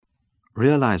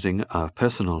Realizing Our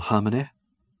Personal Harmony,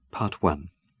 Part 1.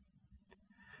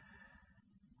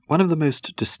 One of the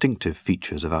most distinctive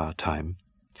features of our time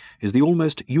is the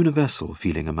almost universal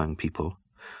feeling among people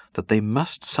that they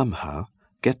must somehow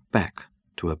get back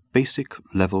to a basic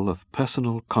level of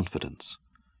personal confidence,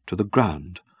 to the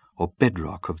ground or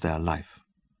bedrock of their life.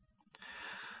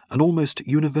 An almost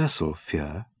universal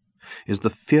fear is the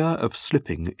fear of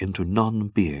slipping into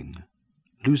non-being,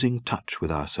 losing touch with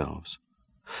ourselves,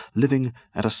 living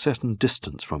at a certain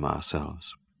distance from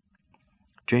ourselves.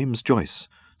 James Joyce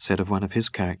said of one of his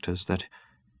characters that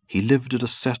he lived at a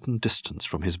certain distance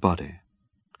from his body.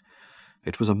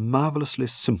 It was a marvellously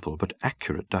simple but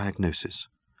accurate diagnosis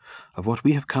of what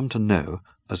we have come to know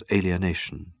as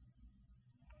alienation.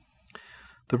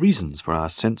 The reasons for our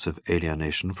sense of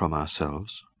alienation from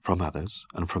ourselves, from others,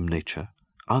 and from nature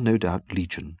are no doubt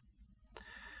legion.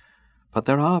 But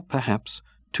there are perhaps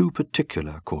two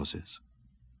particular causes,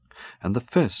 and the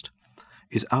first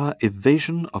is our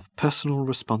evasion of personal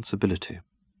responsibility.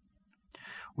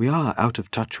 We are out of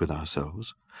touch with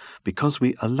ourselves because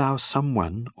we allow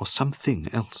someone or something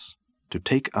else to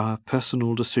take our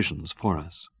personal decisions for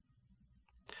us.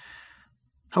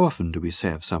 How often do we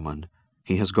say of someone,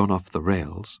 "He has gone off the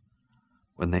rails,"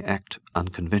 when they act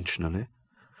unconventionally,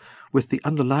 with the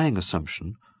underlying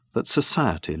assumption that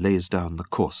society lays down the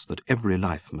course that every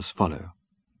life must follow?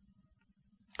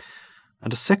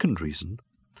 And a second reason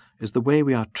is the way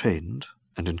we are trained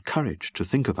and encouraged to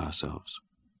think of ourselves.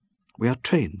 We are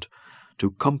trained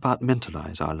to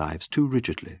compartmentalize our lives too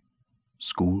rigidly.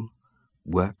 School,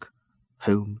 work,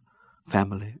 home,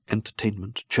 family,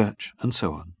 entertainment, church, and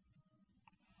so on.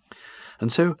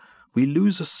 And so we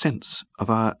lose a sense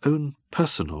of our own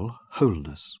personal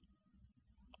wholeness.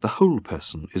 The whole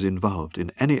person is involved in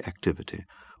any activity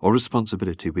or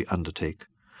responsibility we undertake,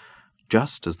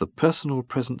 just as the personal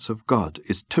presence of God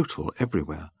is total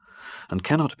everywhere and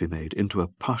cannot be made into a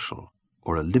partial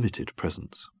or a limited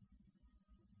presence.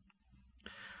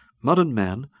 Modern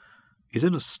man is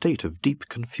in a state of deep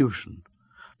confusion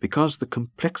because the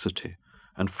complexity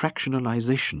and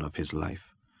fractionalization of his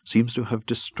life seems to have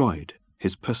destroyed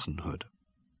his personhood.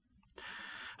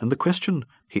 And the question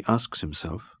he asks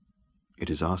himself, it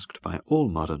is asked by all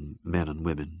modern men and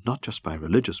women, not just by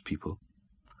religious people,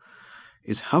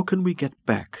 is how can we get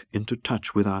back into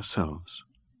touch with ourselves?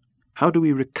 How do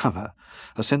we recover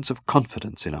a sense of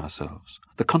confidence in ourselves,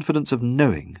 the confidence of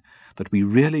knowing that we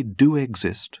really do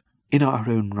exist in our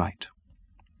own right?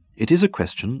 It is a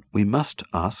question we must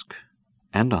ask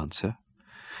and answer,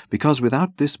 because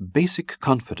without this basic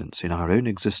confidence in our own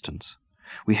existence,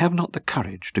 we have not the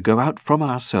courage to go out from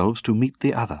ourselves to meet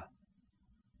the other.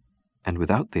 And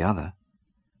without the other,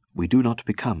 we do not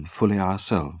become fully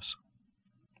ourselves.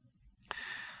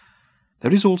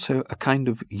 There is also a kind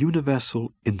of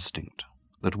universal instinct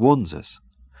that warns us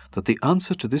that the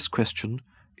answer to this question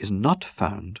is not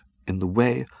found in the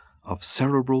way of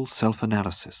cerebral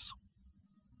self-analysis.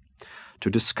 To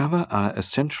discover our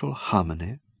essential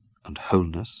harmony and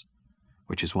wholeness,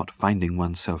 which is what finding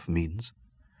oneself means,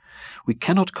 we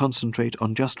cannot concentrate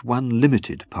on just one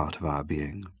limited part of our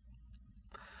being.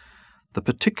 The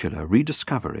particular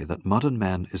rediscovery that modern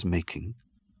man is making,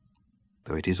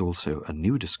 though it is also a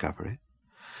new discovery,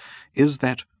 is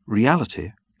that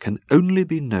reality can only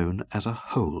be known as a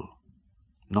whole,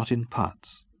 not in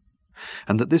parts,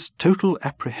 and that this total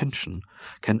apprehension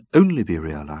can only be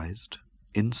realized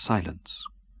in silence.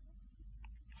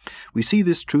 We see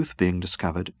this truth being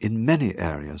discovered in many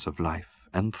areas of life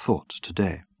and thought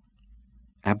today.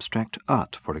 Abstract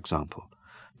art, for example,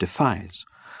 defies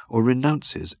or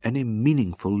renounces any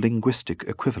meaningful linguistic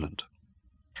equivalent.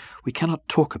 We cannot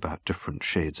talk about different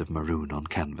shades of maroon on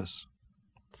canvas.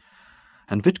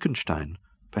 And Wittgenstein,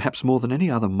 perhaps more than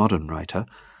any other modern writer,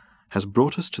 has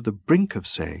brought us to the brink of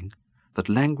saying that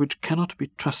language cannot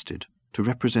be trusted to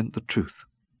represent the truth.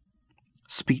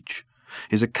 Speech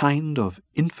is a kind of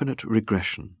infinite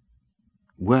regression.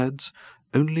 Words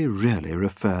only really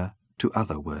refer to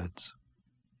other words.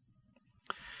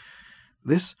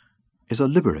 This is a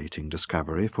liberating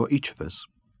discovery for each of us,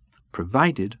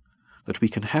 provided that we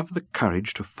can have the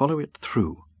courage to follow it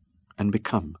through and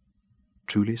become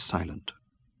truly silent.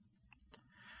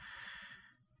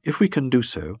 If we can do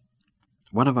so,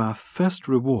 one of our first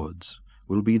rewards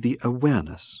will be the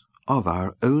awareness of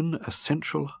our own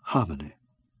essential harmony,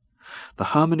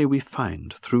 the harmony we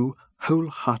find through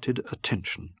wholehearted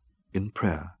attention in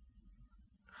prayer.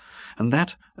 And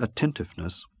that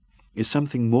attentiveness is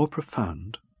something more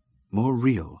profound, more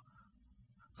real,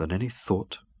 than any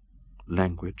thought,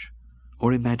 language,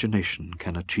 or imagination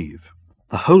can achieve.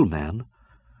 The whole man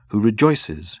who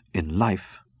rejoices in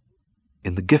life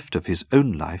in the gift of his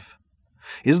own life,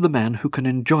 is the man who can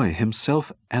enjoy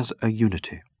himself as a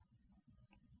unity.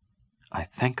 I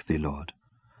thank thee, Lord,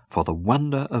 for the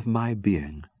wonder of my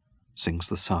being, sings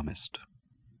the psalmist.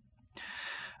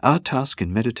 Our task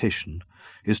in meditation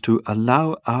is to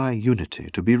allow our unity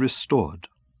to be restored,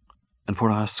 and for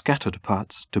our scattered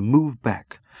parts to move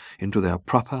back into their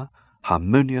proper,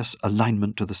 harmonious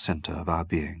alignment to the center of our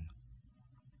being.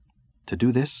 To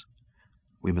do this,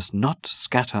 we must not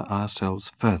scatter ourselves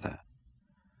further.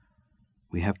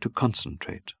 We have to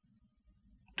concentrate,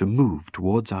 to move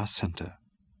towards our center.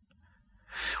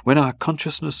 When our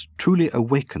consciousness truly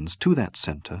awakens to that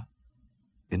center,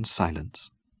 in silence,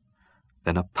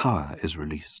 then a power is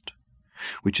released,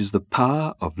 which is the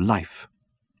power of life,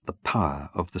 the power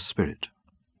of the Spirit.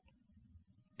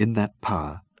 In that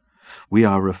power, we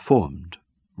are reformed,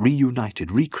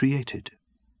 reunited, recreated.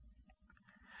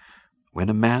 When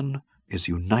a man is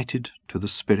united to the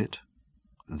Spirit,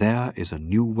 there is a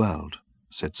new world,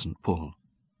 said St. Paul.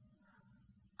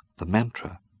 The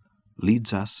mantra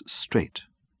leads us straight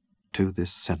to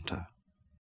this center.